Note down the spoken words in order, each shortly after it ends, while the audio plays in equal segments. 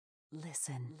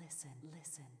Listen, listen,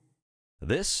 listen.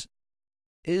 This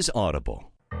is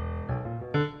Audible.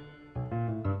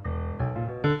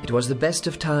 It was the best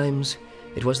of times,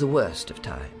 it was the worst of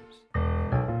times.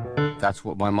 That's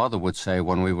what my mother would say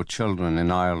when we were children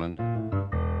in Ireland.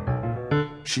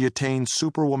 She attained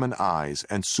superwoman eyes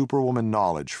and superwoman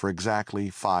knowledge for exactly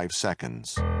 5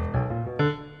 seconds.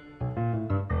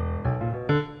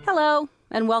 Hello,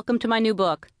 and welcome to my new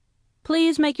book.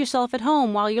 Please make yourself at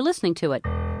home while you're listening to it.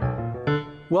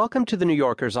 Welcome to The New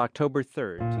Yorker's October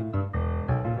 3rd.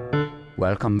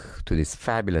 Welcome to this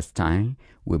fabulous time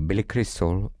with Billy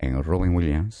Crystal and Robin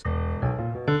Williams.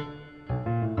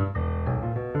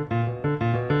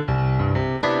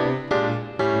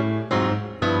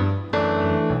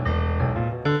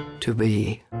 To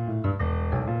be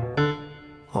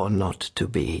or not to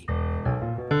be?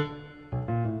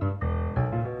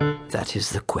 That is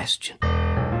the question.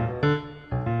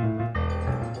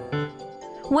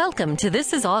 Welcome to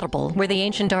This is Audible, where the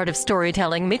ancient art of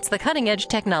storytelling meets the cutting-edge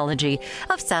technology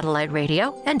of satellite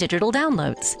radio and digital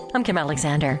downloads. I'm Kim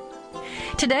Alexander.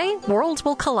 Today, worlds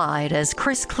will collide as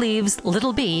Chris Cleave's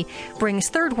Little Bee brings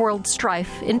third world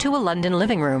strife into a London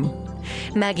living room.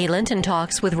 Maggie Linton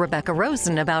talks with Rebecca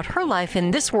Rosen about her life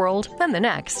in this world and the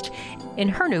next, in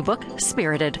her new book,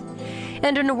 Spirited.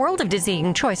 And in a world of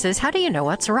dizzying choices, how do you know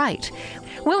what's right?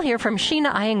 We'll hear from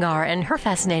Sheena Iyengar and her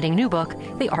fascinating new book,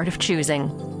 The Art of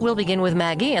Choosing. We'll begin with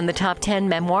Maggie and the top 10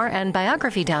 memoir and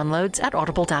biography downloads at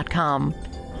audible.com.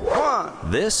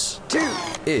 1, this 2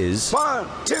 is 1,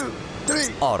 2, 3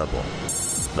 Audible,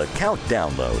 the Count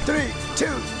Download. 3, 2,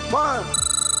 1.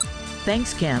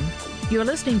 Thanks, Kim. You're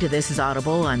listening to This is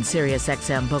Audible on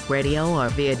SiriusXM Book Radio or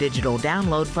via digital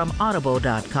download from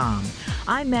audible.com.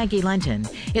 I'm Maggie Linton.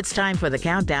 It's time for the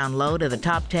countdown load of the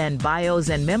top 10 bios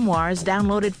and memoirs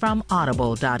downloaded from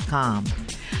audible.com.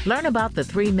 Learn about the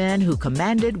 3 men who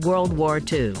commanded World War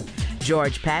II.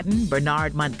 George Patton,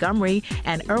 Bernard Montgomery,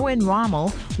 and Erwin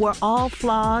Rommel were all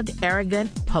flawed,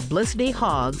 arrogant publicity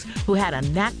hogs who had a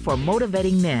knack for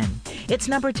motivating men. It's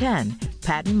number 10,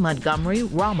 Patton, Montgomery,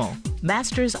 Rommel,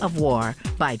 Masters of War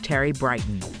by Terry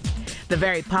Brighton. The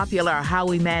very popular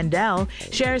Howie Mandel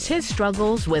shares his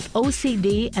struggles with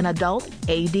OCD and adult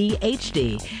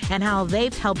ADHD and how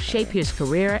they've helped shape his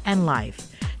career and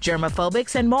life.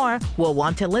 Germophobics and more will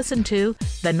want to listen to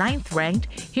the 9th-ranked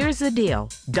Here's the Deal,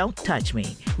 Don't Touch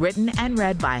Me, written and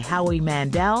read by Howie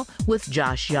Mandel with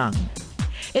Josh Young.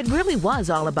 It really was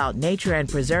all about nature and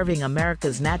preserving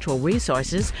America's natural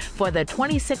resources for the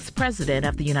 26th President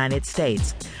of the United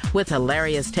States. With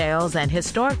hilarious tales and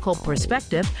historical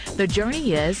perspective, the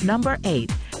journey is number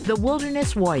 8, The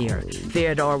Wilderness Warrior,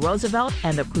 Theodore Roosevelt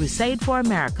and the Crusade for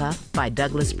America by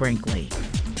Douglas Brinkley.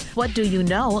 What do you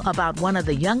know about one of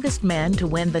the youngest men to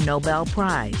win the Nobel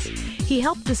Prize? He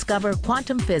helped discover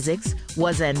quantum physics,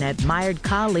 was an admired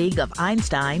colleague of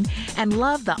Einstein, and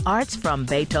loved the arts from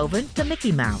Beethoven to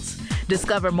Mickey Mouse.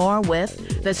 Discover more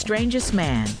with The Strangest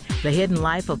Man, The Hidden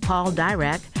Life of Paul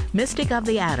Dirac, Mystic of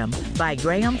the Atom by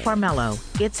Graham Farmelo.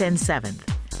 It's in 7th.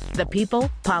 The people,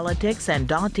 politics, and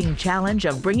daunting challenge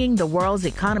of bringing the world's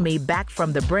economy back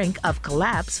from the brink of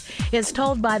collapse is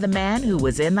told by the man who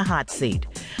was in the hot seat.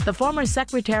 The former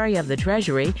Secretary of the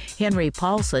Treasury, Henry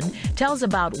Paulson, tells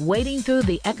about wading through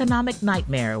the economic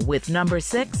nightmare with number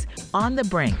 6, On the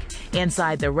Brink,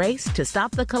 inside the race to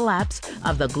stop the collapse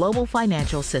of the global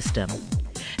financial system.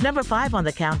 Number 5 on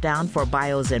the countdown for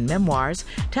bios and memoirs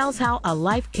tells how a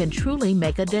life can truly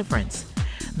make a difference.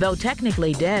 Though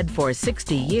technically dead for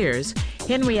 60 years,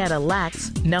 Henrietta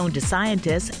Lacks, known to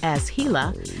scientists as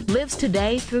Gila, lives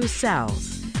today through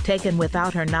cells. Taken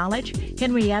without her knowledge,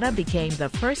 Henrietta became the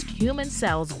first human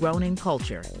cells grown in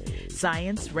culture.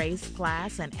 Science, race,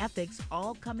 class, and ethics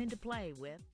all come into play with